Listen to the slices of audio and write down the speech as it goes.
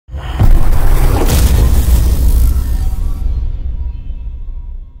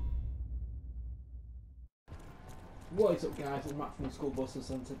What is up guys, I'm Matt from the School Busters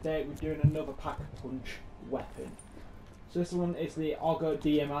and today we're doing another pack-a-punch weapon. So this one is the Auger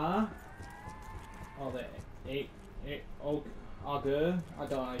DMR, or the Auger, I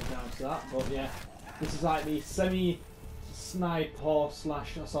don't know how you pronounce that, but yeah. This is like the semi-sniper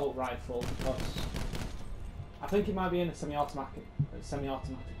slash assault rifle because I think it might be in a semi-automatic sniper.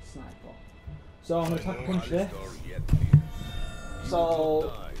 So I'm going to pack-a-punch this.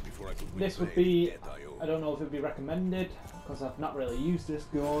 So this would be, I don't know if it would be recommended because I've not really used this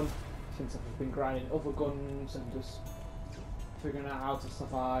gun since I've been grinding other guns and just figuring out how to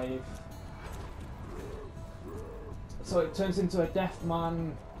survive. So it turns into a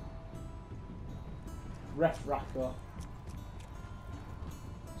Deathman Ref Racker.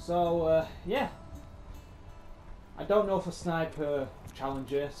 So yeah, I don't know for sniper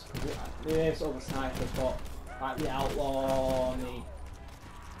challenges because there is other snipers, but like the Outlaw and the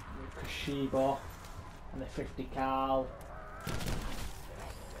Kashiba and the 50 cal.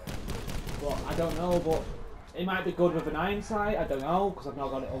 But I don't know, but it might be good with an iron sight, I don't know, because I've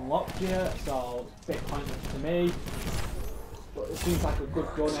not got it unlocked yet, so it's a bit pointless to me. But it seems like a good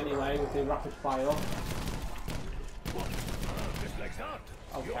gun anyway with the rapid fire.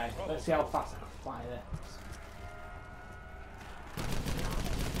 Okay, let's see how fast I can fire this.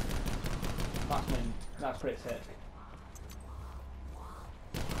 That's pretty sick.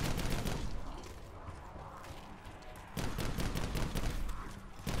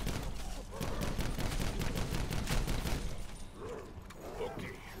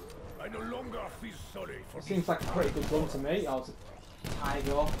 It seems like a pretty good gun to me. I was a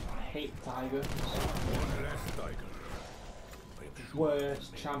tiger. I hate tigers.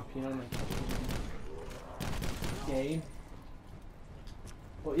 Worst champion on the game.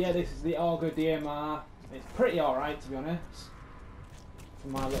 But yeah, this is the Auger DMR. It's pretty alright to be honest,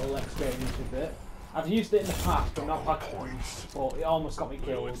 from my little experience with it. I've used it in the past, but not pack-a-punch, but it almost got me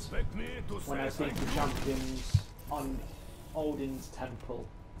killed when I was beating champions on Odin's temple.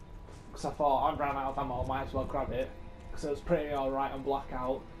 Because I thought, I've ran out of ammo, I might as well grab it. Because it was pretty alright on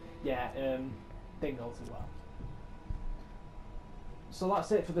Blackout. Yeah, didn't go too well. So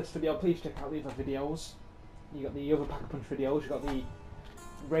that's it for this video. Please check out the other videos. You got the other pack-a-punch videos, you got the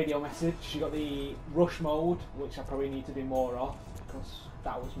radio message, you got the rush mode, which I probably need to do more of, because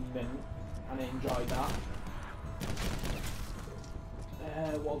that was mint, and I enjoyed that.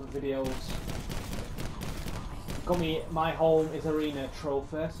 What other videos? Got me My Home is Arena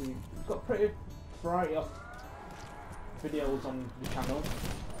trophy, so you've got a pretty variety of videos on the channel.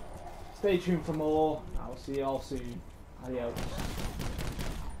 Stay tuned for more. I'll see you all soon. Adios.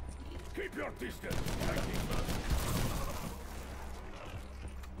 Keep your distance,